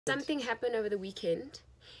Something happened over the weekend,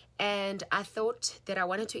 and I thought that I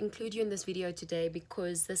wanted to include you in this video today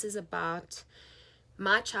because this is about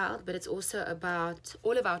my child, but it's also about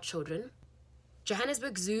all of our children.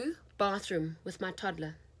 Joburg Zoo bathroom with my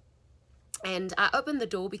toddler. And I opened the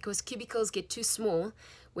door because cubicles get too small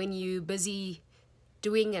when you're busy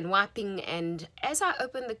doing and wiping, and as I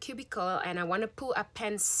open the cubicle and I want to pull up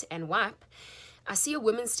pants and wipe, I see a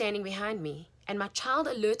woman standing behind me, and my child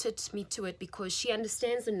alerted me to it because she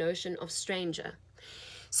understands the notion of stranger.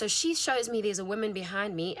 So she shows me there's a woman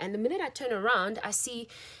behind me, and the minute I turn around, I see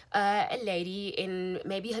a lady in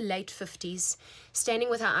maybe her late 50s standing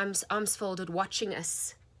with her arms folded watching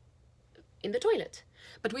us in the toilet.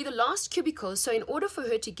 But we're the last cubicle, so in order for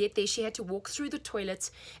her to get there, she had to walk through the toilet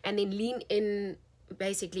and then lean in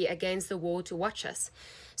basically against the wall to watch us.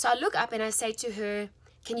 So I look up and I say to her,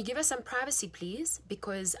 "Can you give us some privacy, please?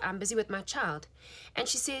 Because I'm busy with my child." And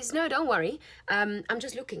she says, "No, don't worry. I'm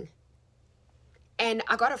just looking." And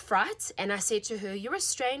I got a fright and I said to her, "You're a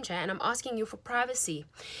stranger and I'm asking you for privacy."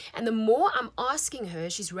 And the more I'm asking her,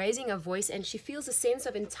 she's raising her voice and she feels a sense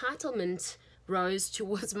of entitlement rose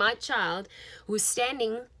towards my child who's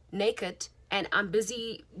standing naked and I'm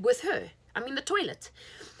busy with her. I'm in the toilet.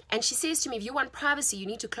 And she says to me, "If you want privacy, you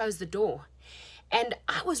need to close the door." And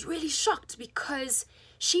I was really shocked because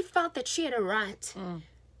she felt that she had a right,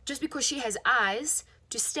 just because she has eyes,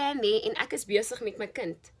 to stand there in ek is besig met my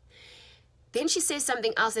kind. Then she says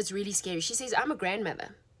something else that's really scary. She says, "I'm a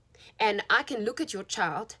grandmother and I can look at your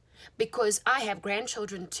child because I have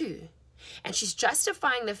grandchildren too." And she's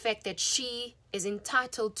justifying the fact that she is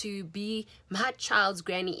entitled to be my child's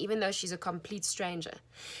granny, even though she's a complete stranger.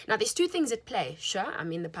 Now, there's two things at play. Sure,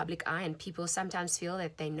 I'm in the public eye, and people sometimes feel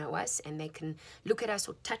that they know us, and they can look at us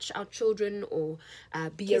or touch our children or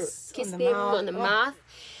kiss them on the mouth.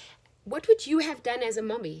 What would you have done as a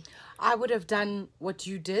mommy? I would have done what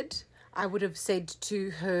you did. I would have said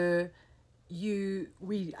to her,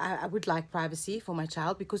 I would like privacy for my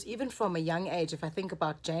child, because even from a young age, if I think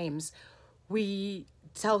about James, we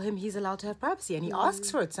tell him he's allowed to have privacy, and he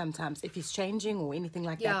asks for it sometimes if he's changing or anything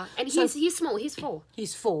like that. Yeah, and he's small, he's 4.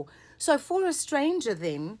 He's 4. So for a stranger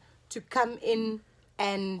then to come in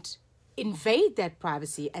and invade that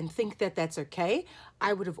privacy and think that that's okay,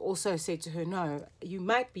 I would have also said to her, "No, you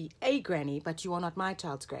might be a granny, but you are not my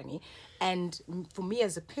child's granny." And for me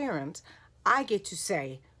as a parent, I get to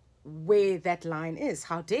say where that line is.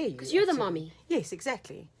 How dare you? Because you're the mommy. Yes,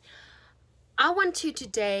 exactly. I want to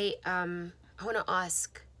today, I want to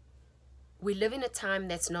ask, we live in a time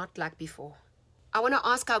that's not like before. I want to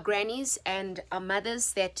ask our grannies and our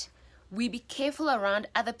mothers that we be careful around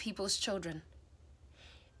other people's children.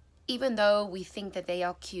 Even though we think that they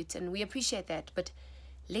are cute and we appreciate that, but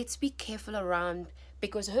let's be careful around,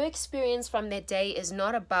 because her experience from that day is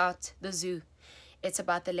not about the zoo. It's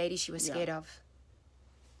about the lady she was scared of.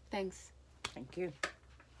 Thanks. Thank you.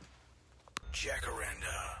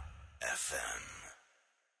 Jacaranda.